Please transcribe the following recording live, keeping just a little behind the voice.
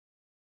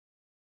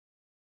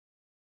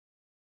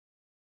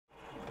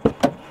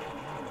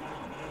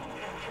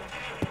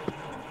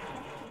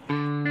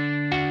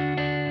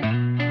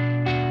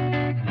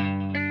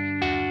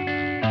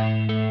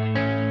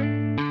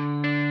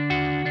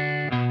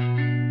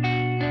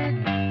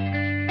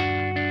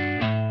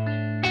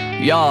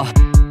ย่อ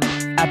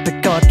แอบไป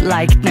กดไล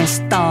ค์ในส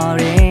ตอ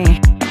รี่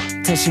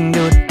เธอช่าง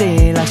ดูดี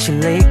และฉัน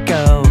ลิเ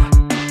กิล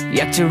อย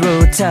ากจะรู้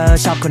เธอ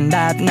ชอบคนแบ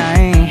บไหน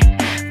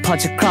พอ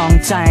จะครอง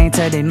ใจเธ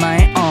อได้ไหม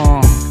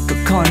ก็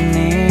คน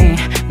นี้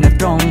น่า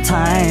ตรงไท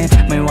ย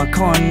ไม่ว่าค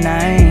นไหน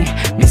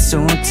ไม่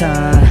สู้เธอ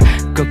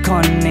ก็ค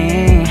น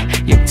นี้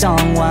อยากจอ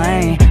งไว้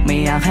ไม่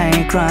อยากให้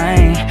ใคร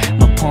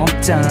มาพบ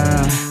เจอ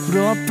ร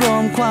วบรว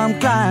มความ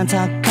กล้า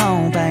ทักเข้า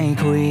ไป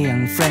คุยอย่า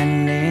งเฟรน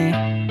ลี่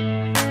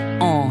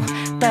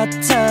แต่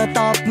เธอต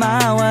อบมา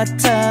ว่า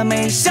เธอไม่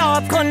ชอ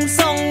บคนท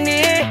รง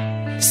นี้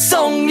ท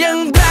รงยัง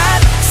แบ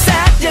ดแซ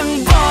ดยัง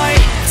บอย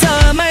เธอ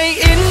ไม่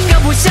อินกับ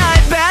ผู้ชาย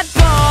แบด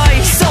บอย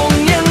ทรง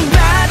ยังแบ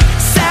ด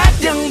แซด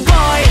ยังบ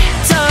อย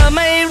เธอไ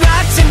ม่รั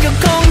กฉันก็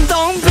คง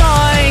ต้องปล่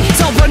อยเ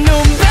ท่าพ่อห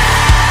นุ่มแบ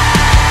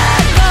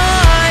ดบอ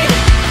ย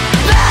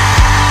แบ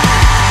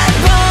ด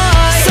บอ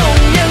ยทรง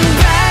ยัง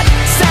แบด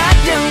แซด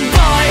ยังบ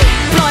อย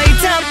ปล่อย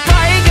เธอไป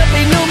กับไ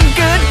อ้หนุ่ม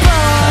กู๊ดบ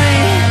อย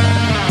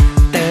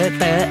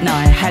เตะหน่อ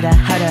ยฮัดะ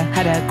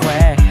แคว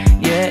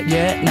เย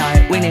อะหน่อย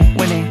winning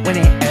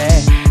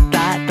ต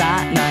า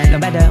หน่อย no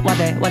matter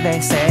what they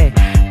say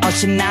เอา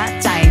ชนะ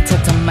ใจเธอ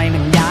ทำไมมั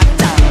นยาก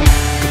จัง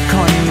ก็ค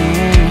น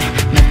นี้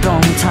น่าตร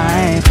งไท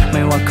ยไ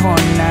ม่ว่าค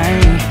นไหน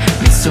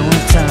ไม่สู้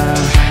เธอ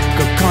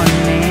ก็คน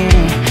นี้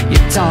อย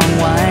ากจอง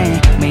ไว้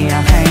ไม่อยา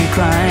กให้ใค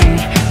ร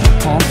มา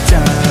พบเจ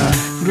อ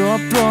รว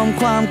บรวม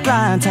ความกล้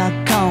าทัก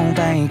เข้าไ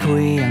ปคุ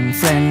ยอย่างเ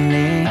ฟรน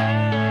ลี่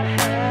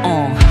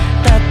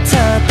แต่เธ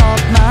อตอบ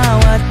มา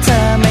ว่าเธอ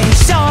ไม่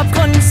ชอบค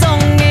นทรง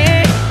นี้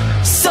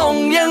ทรง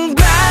ยังแ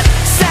บด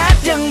แซด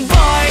ยังบ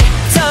อย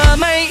เธอ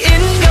ไม่อิ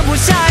นกับผู้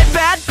ชายแบ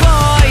ดบ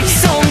อย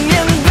ทรง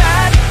ยังแบ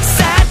ดแซ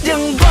ดยั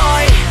งบอ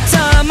ยเธ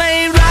อไม่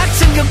รัก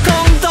ฉันก็ค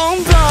งต้อง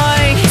ปล่อ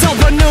ยเท่า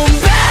พ่อหนุ่ม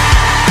แบ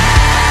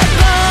ด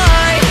บอ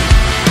ย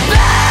แบ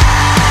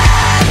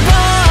ดบ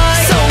อย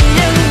ทรง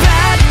ยังแบ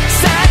ด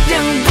แซด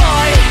ยังบอ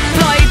ยป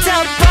ล่อยเธอ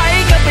ไป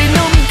กับไอ้ห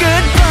นุ่มกู๊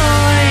ดบอ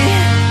ย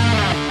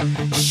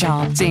ชอ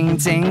บจ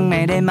ริงๆไ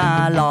ม่ได้มา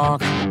หลอก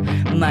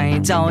ไม่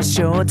เจ้า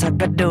ชู้เธอ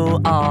ก็ดู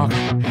ออก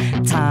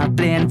ถ้าเป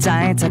ลี่ยนใจ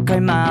เธอค่อ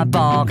ยมาบ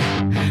อก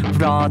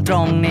รอตร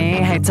งนี้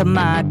ให้เธอม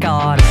าก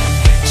อด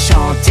ช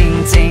อบจ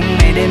ริงๆไ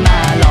ม่ได้มา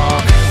หลอ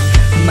ก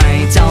ไม่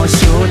เจ้า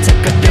ชู้เธอ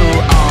ก็ดู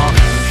ออก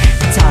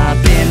ถ้า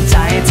เปลี่ยนใจ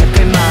เธอ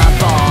ค่อยมา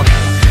บอก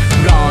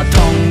รอต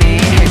รงนี้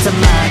ให้เธอ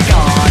มาก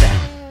อด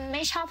ไ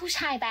ม่ชอบผู้ช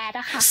ายแบดอ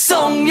ะค่ะท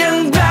รงยัง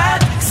แบด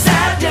แซ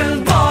ดยัง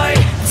บอย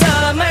เธอ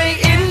ไม่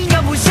อินกั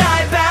บผู้ชา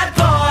ยแบด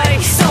บอย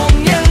ทรง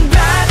ยังแบ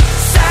ด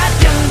แซด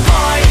ยังบ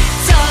อย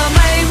เธอไ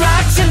ม่รั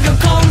กฉันก็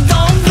คงต้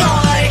องปล่อ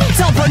ยเ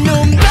ท่าพ่อห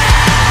นุ่มแบ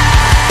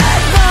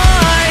ดบอ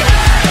ย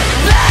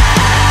แบ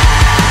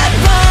ด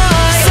บอ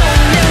ยทรง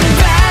ยัง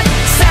แบด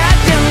แซด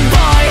ยังบ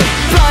อย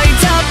ปล่อย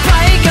เธอไป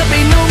กับไอ้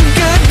หนุ่ม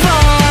กู๊ดบอ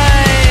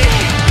ย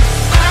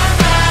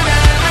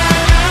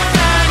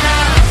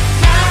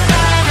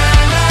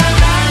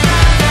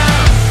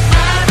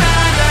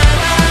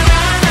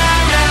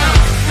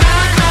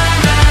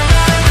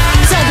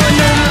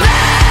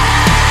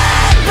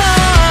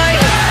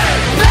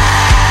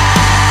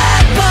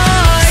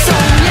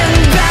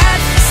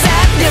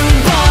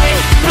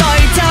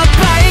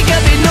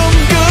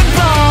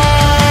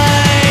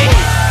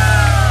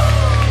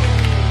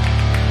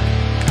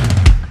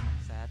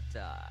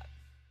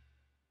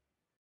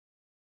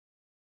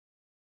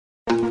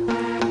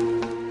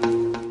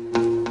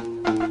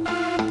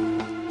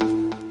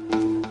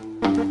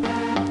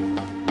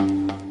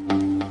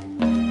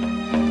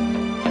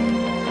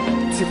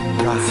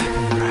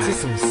ที่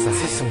สงสัย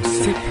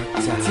ที่พัก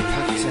ใจ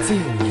ที่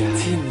ห่วงใย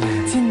ที่ไหน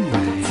ที่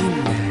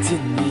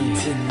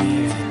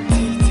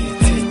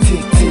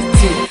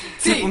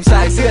นี่ผมใส่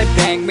เสื้อแ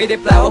ดงไม่ได้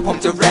แปลว่าผม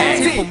จะแรง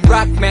ที่ผม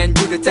รักแมนอ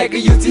ยู่แต่ใจก็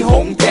อยู่ที่ห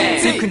งแดง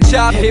ที่คุณช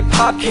อบฮิปฮ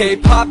อปเค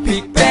ป๊อป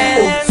บิ๊กแบน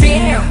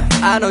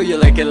I know you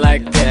like it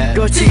like that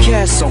ก็ที่แค่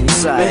สง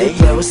สัยไม่ได้แ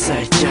ปลว่าใส่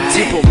ใจ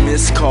ที่ผมมิ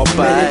สคอลไป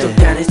ไม่ได้ต้อง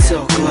การให้เธอ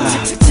กลั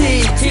บ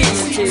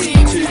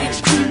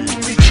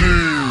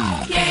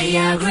แค่อย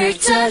ากเรียก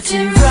เธอ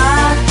ที่รั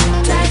ก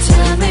แต่เธ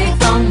อไม่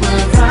ต้องมา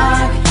รั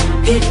ก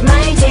ผิดไหม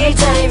ที่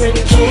ใจมัน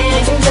คิ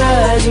ดถึงเธ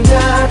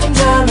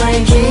อไม่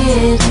คิ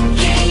ด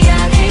แค่อยา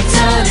กให้เธ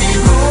อได้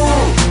รู้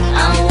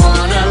I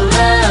wanna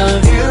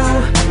love you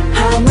ห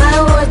ากแม้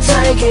ว่าใจ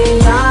แค่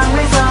ยังไ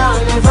ม่ฟัง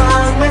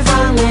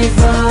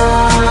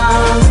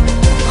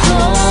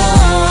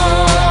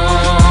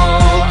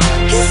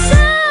Cause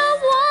I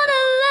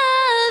wanna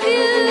love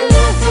you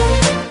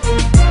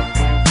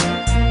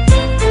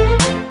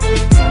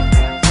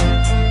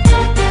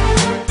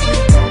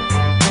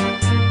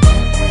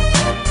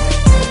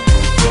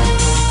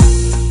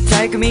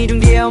ก็มีดวง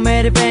เดียวไม่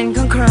ได้เป็นข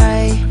องใคร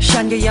ฉั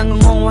นก็ยัง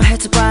งงว่าให้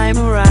เธอไปเ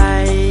มื่อไร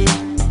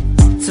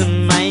ท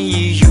ำไม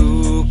อยู่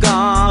ๆก็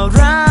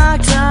รัก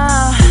เธอ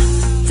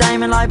ใจ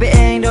มันลอยไปเอ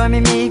งโดยไม่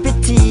มีพิ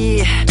ธี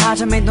ถ้าเ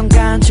ธอไม่ต้องก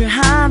ารช่วย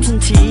ห้ามฉัน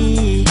ที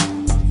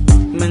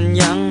มัน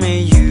ยังไม่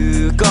อยู่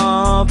ก็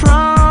เพร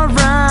าะ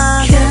รั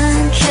กเ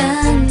ขิ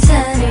นเธ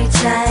อในใ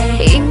จ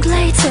ยิ่งใก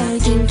ล้เธอ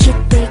ยิ่งคิด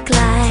ไปไกล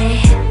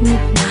นิ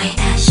ดหน่อยแ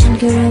ต่ฉัน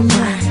ก็เริ่มห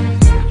วั่น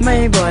ไม่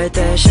บ่อยแ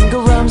ต่ ฉันก็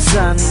เริ่ม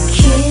สั่น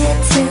คิด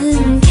ถึ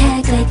งแค่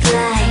ไกล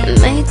ๆ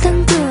ไม่ต้อง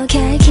กลัวแ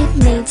ค่คิด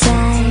ในใจ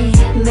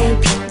ไม่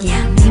ผิดอย่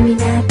างนี้ไม่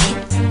น่าผิด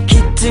คิ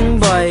ดถึง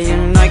บ่อยอย่า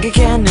งน้อยก็แ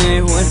ค่ใน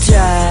หัวใจ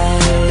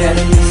That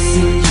I miss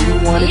you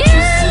wanna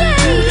kiss you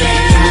อย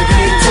ากใ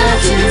ห้เธอ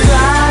ที่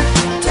รัก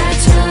แต่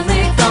เธอไม่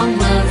ต้อง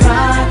มา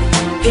รัก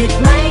ผิด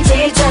ไหม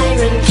ที่ใจ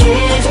มันคิ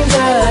ดถึงเธ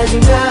อถึ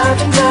งเธอ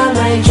ถึงเธอไ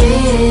ม่คิ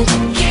ด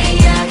แค่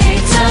อยากให้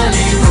เธอไ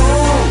ด้รู้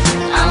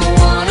I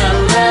wanna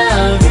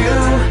love you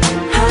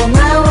หากแ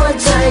ม้ว่า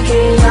ใจแ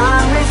ค่ยั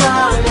งไม่ฟั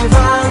งไม่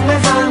ฟังไม่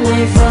ฟังไม่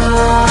ฟัง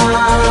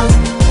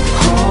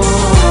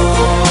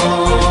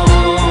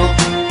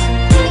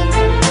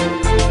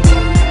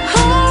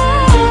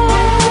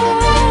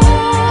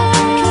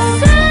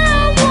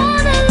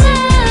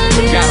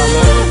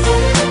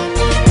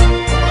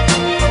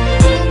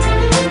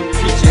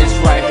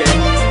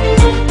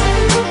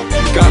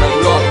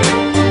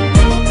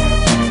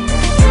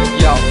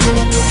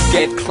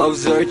Get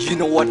closer, you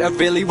know what I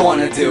really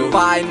wanna do.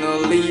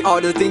 Finally,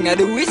 all the thing I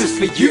do is just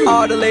for you.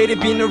 All the lady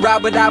been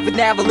around, but I would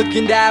never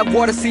looking down.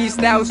 What I see is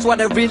now is what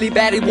I really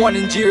badly want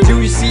in you. Do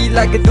you see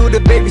like I do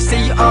the baby,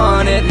 say you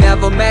on it.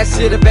 Never match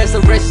to the best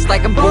of rest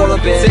like I'm full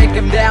of it. Take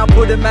him down,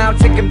 put him out,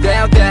 take him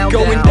down, down,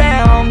 going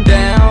down,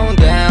 down,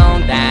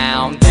 down,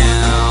 down,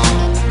 down.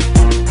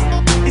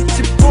 It's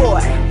your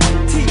boy,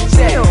 TJ,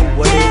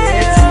 what it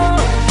is.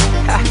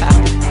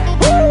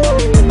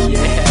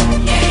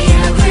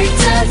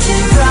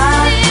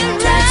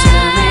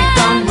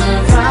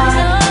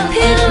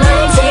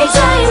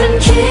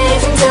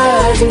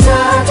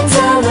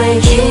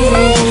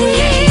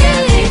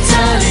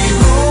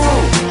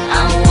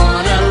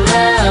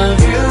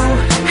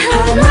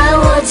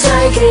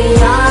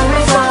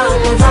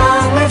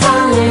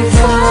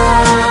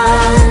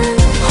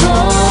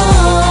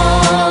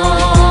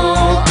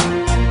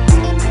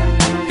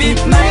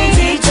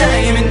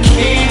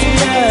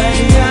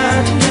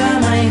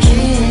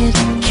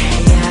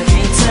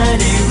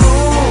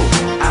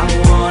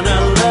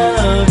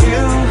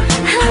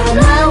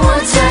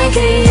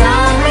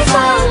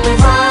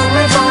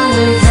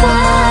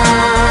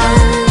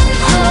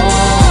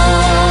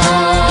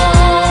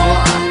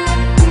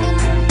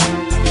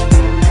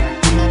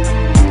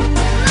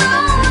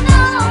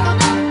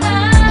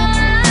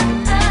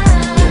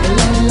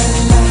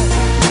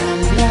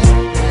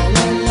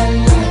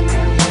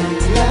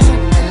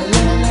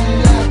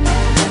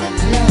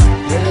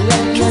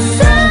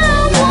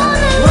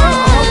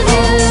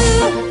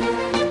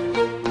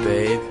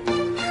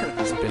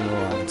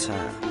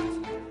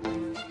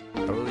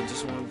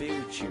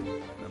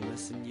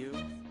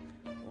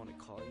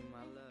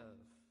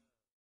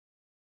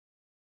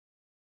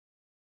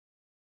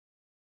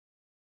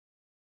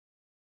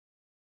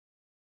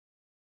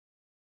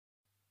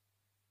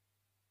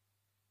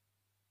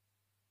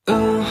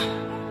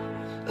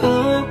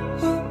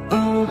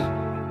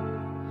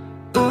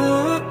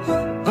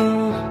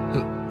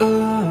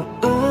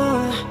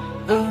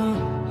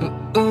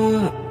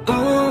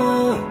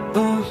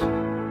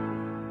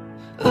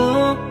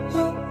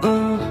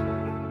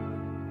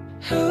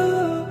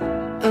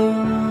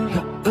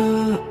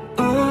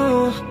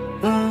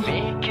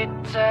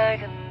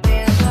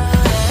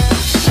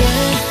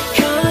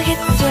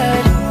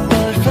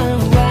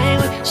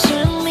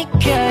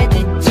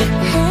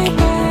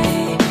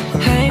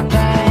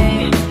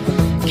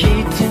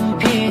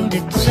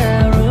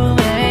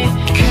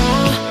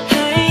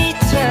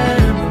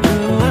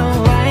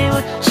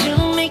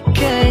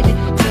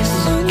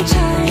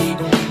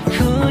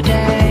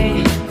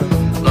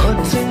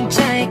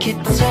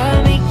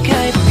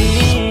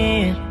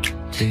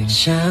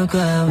เช้าก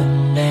ว่าวัน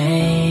ไหน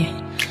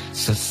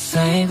สดใส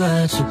กว่า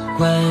ทุก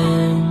วั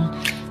น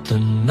ต้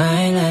นไม้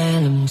และ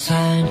ลำธ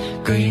าร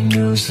ก็ยัง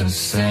ดูสด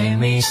ใส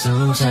ไม่สู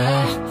ญเธอ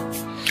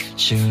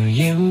ช่วย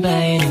ยิ้มไป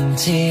หนึ่ง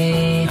ที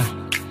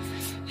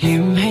ยิ้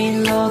มให้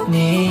โลก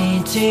นี้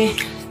ที่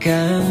ก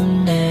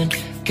ำเนิด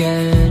เกิ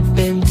ดเ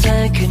ป็นเธอ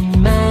ขึ้น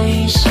มาใ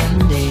ห้ฉัน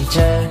ได้เจ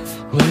อ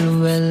ว่า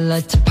เวลา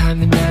จะผ่านไ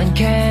ปนานแ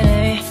ค่ไหน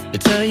แต่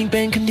เธอยังเ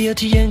ป็นคนเดียว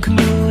ที่ยังคง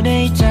อยู่ใน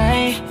ใจ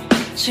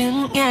ฉัน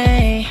ไง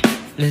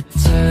และ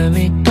เธอไ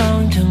ม่ต้อง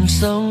ทำ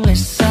ทรงและ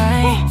สา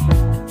ย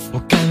ว่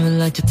าการเว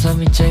ลาจะทำ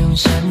ให้ใจของ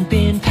ฉันเป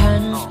ลี่ยนพั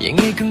นยังไ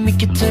งก็มีแ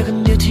ค่เธอคน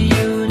เดียวที่อ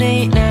ยู่ใน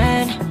นั้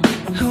น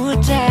หัว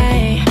ใจ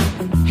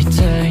ให้เธ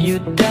อหยุ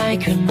ดได้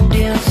คนเ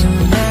ดียวเท่า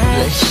นั้นแ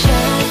ละ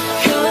ฉัน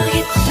ขอใ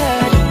ห้เธอ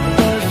ได้โป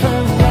รดฟั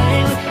งไว้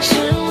ว่า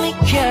ฉันไม่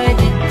เคยไ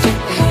ด้จะ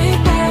หาย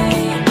ไป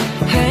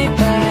หายไ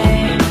ป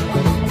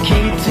คิ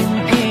ดถึง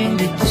เพียงแ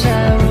ต่เธอ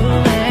รู้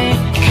ไหม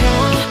ขอ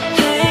ใ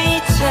ห้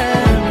เธอ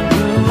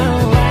รู้เอา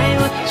ไว้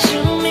ว่าฉั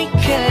นไม่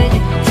เคยได้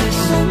จะ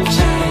สนใจ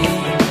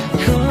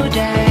ผู้ใ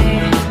ด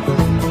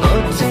หม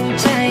ดทั้ง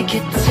ใจแค่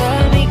เธอ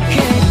ไม่เค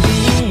ยเป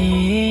ลี่ย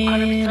น All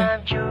the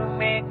time you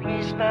make me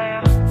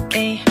smile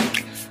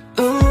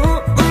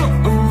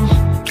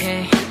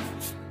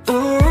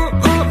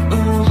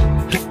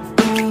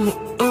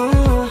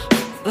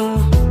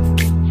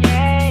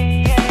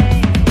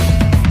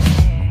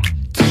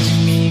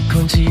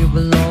ที่อยู่บ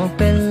นโลกเ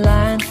ป็นล้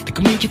านแต่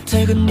ก็มีแค่เธ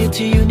อคนเดียว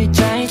ที่อยู่ในใ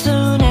จเท่า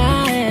นั้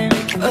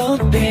น Oh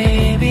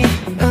baby,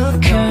 oh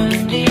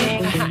kind